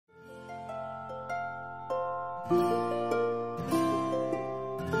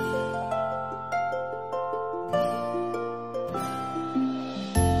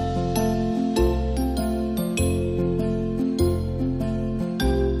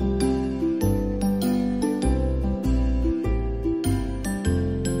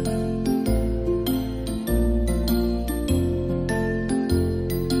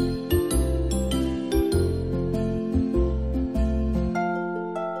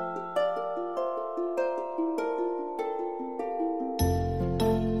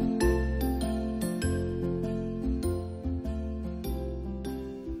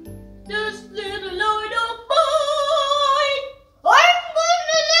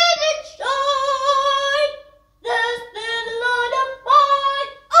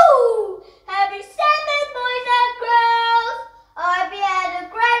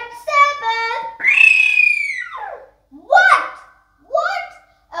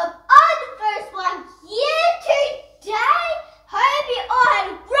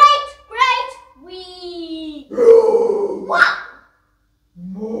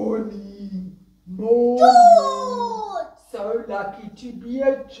Lucky to be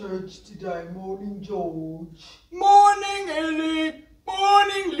at church today. Morning, George. Morning, Ellie.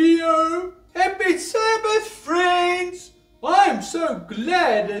 Morning, Leo. Happy Sabbath, friends. I'm so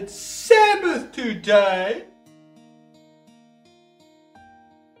glad it's Sabbath today.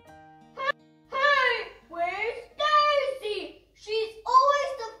 Hey, where's Daisy? She's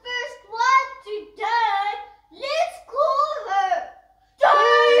always the first one today. Let's call her.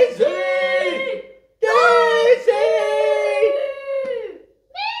 Daisy! Daisy!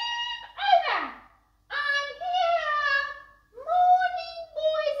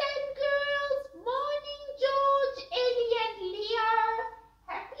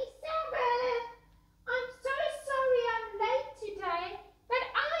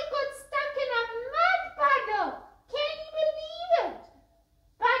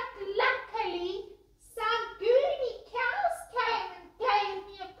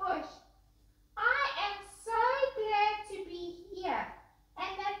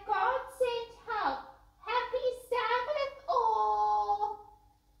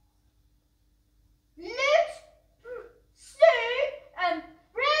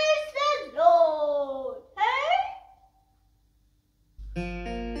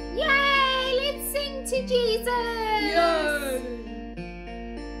 To Jesus! Yay!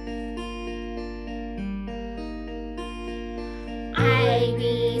 A, B,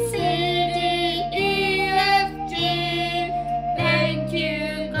 C, D, E, F, G. Thank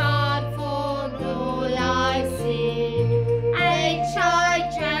you, God, for all I see. H, I,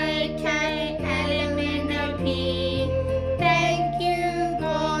 J, K, L, M, N, O, P. Thank you,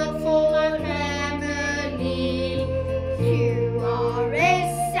 God, for my family. Q, R,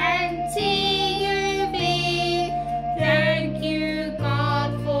 S, and T. Thank you,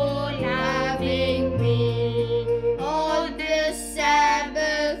 God, for loving me. On the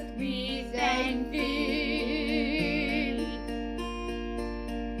Sabbath we thank thee.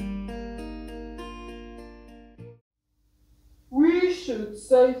 We should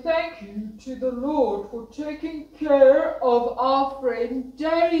say thank you to the Lord for taking care of our friend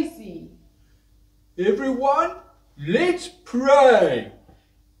Daisy. Everyone, let's pray.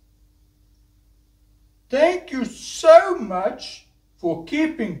 Thank you so much for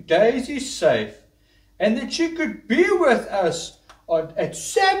keeping Daisy safe and that she could be with us at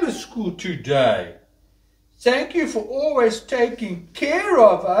Sabbath school today. Thank you for always taking care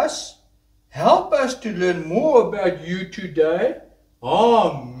of us. Help us to learn more about you today.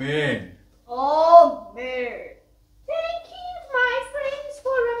 Amen. Amen. Thank you, my friends,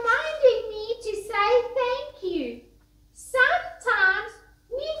 for reminding me to say thank you. Sometimes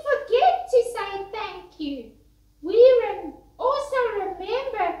we forget to say thank you. We also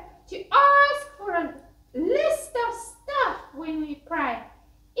remember to ask for a list of stuff when we pray.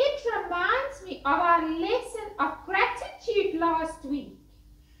 It reminds me of our lesson of gratitude last week.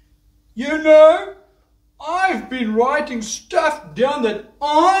 You know, I've been writing stuff down that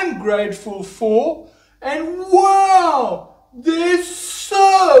I'm grateful for, and wow, there's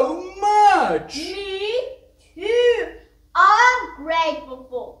so much. Me too. I'm grateful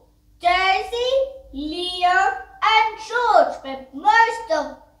for Daisy, Leo, and George, but most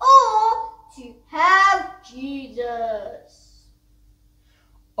of all to have Jesus.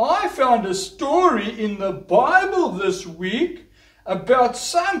 I found a story in the Bible this week about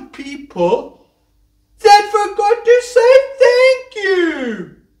some people that forgot to say thank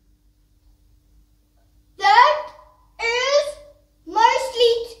you. That is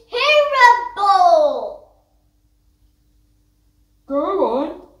mostly terrible. Go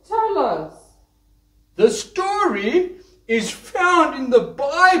on, tell us. The story is found in the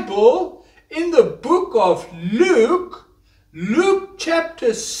Bible in the book of Luke, Luke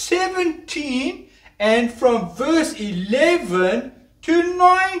chapter 17 and from verse 11 to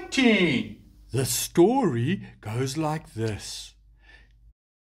 19. The story goes like this.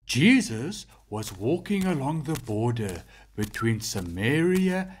 Jesus was walking along the border between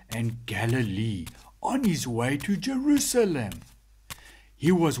Samaria and Galilee on his way to Jerusalem.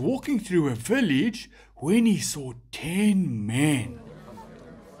 He was walking through a village when he saw 10 men.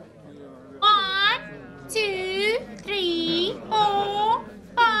 1, 2, 3, 4,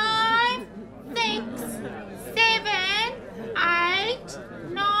 5, 6, 7, 8,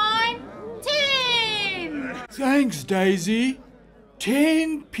 9, 10. Thanks, Daisy.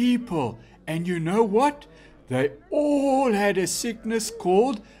 10 people. And you know what? They all had a sickness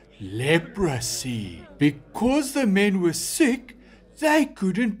called leprosy. Because the men were sick, they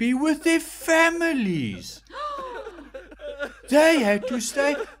couldn't be with their families. They had to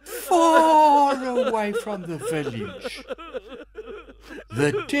stay far away from the village.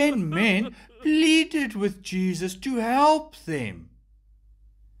 The 10 men pleaded with Jesus to help them.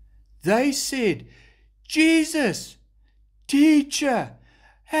 They said, Jesus, Teacher,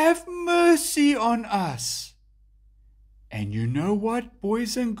 have mercy on us. And you know what,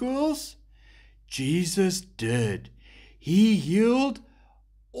 boys and girls? Jesus did. He healed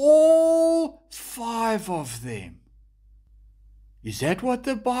all 5 of them. Is that what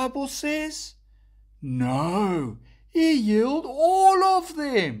the Bible says? No, he healed all of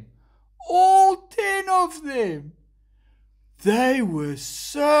them. All 10 of them. They were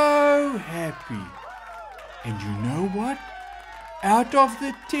so happy. And you know what? Out of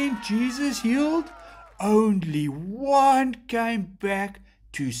the 10 Jesus healed, only 1 came back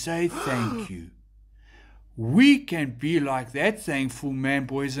to say thank you. We can be like that thankful man,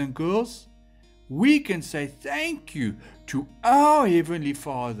 boys and girls. We can say thank you to our Heavenly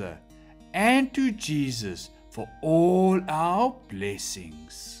Father and to Jesus for all our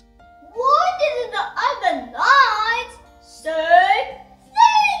blessings. Why didn't the other 9 say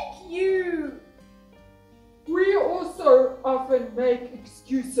thank you? We also often make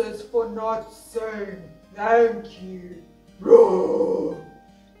excuses for not saying thank you.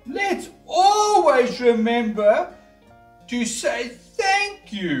 Let's always remember to say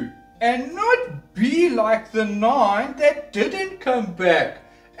thank you and not be like the 9 that didn't come back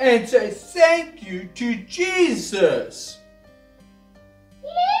and say thank you to Jesus.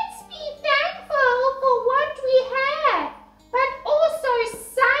 Let's be thankful for what we have, but also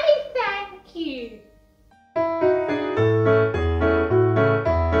say thank you.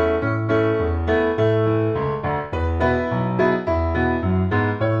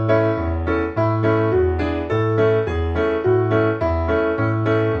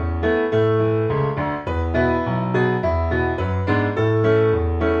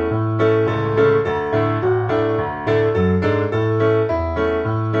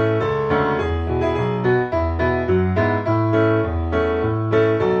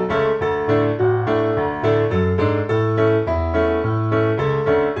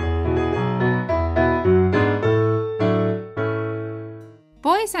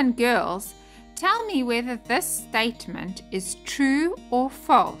 Boys and girls, tell me whether this statement is true or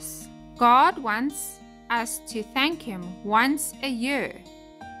false. God wants us to thank Him once a year.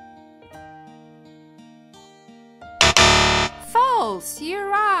 False, you're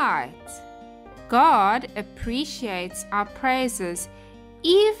right. God appreciates our praises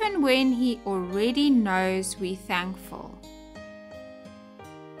even when He already knows we're thankful.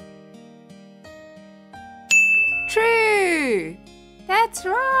 True! That's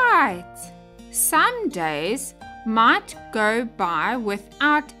right. Some days might go by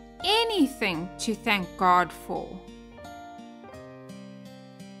without anything to thank God for.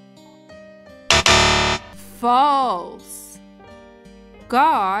 False.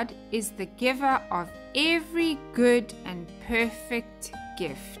 God is the giver of every good and perfect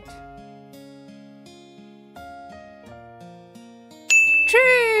gift.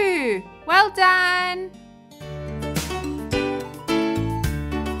 True! Well done!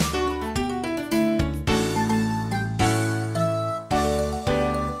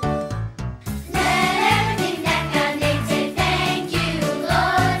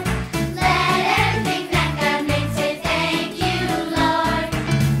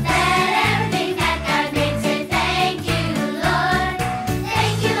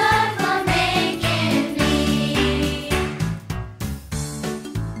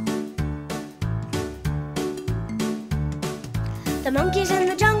 The monkeys in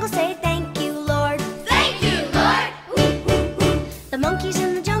the jungle say thank you, Lord. Thank you, Lord. Ooh, ooh, ooh. The monkeys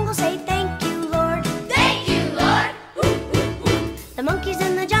in the jungle say thank you, Lord. Thank you, Lord. Ooh,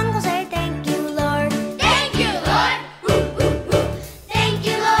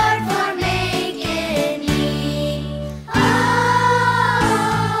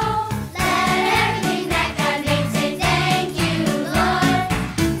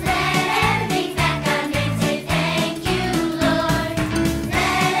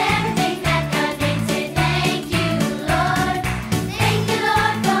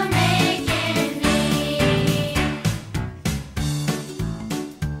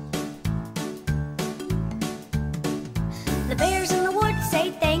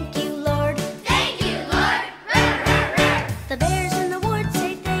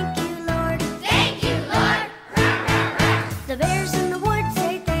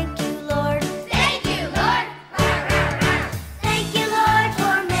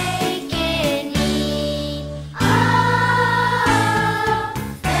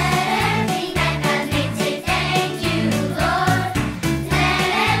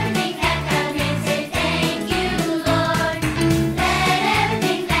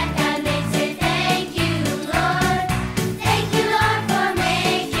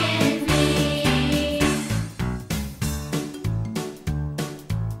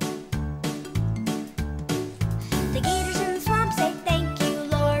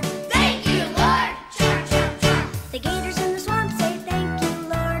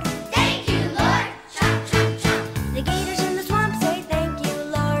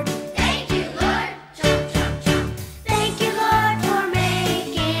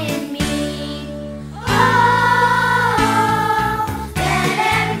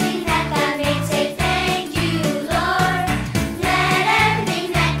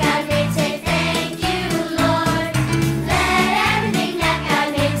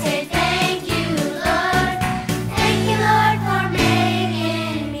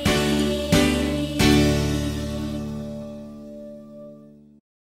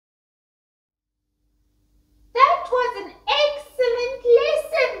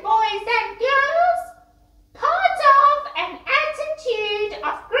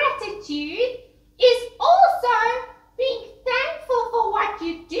 gratitude is also being thankful for what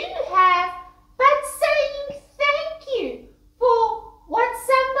you do have, but saying thank you for what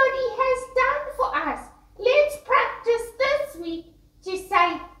somebody has done for us. Let's practice this week to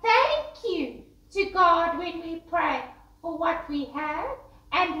say thank you to God when we pray for what we have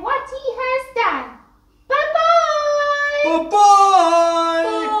and what He has done. Bye-bye! Bye-bye!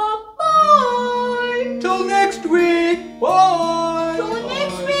 Bye-bye! Till next week! Bye! Till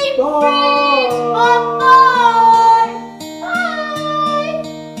next week, Bye! friends. Bye.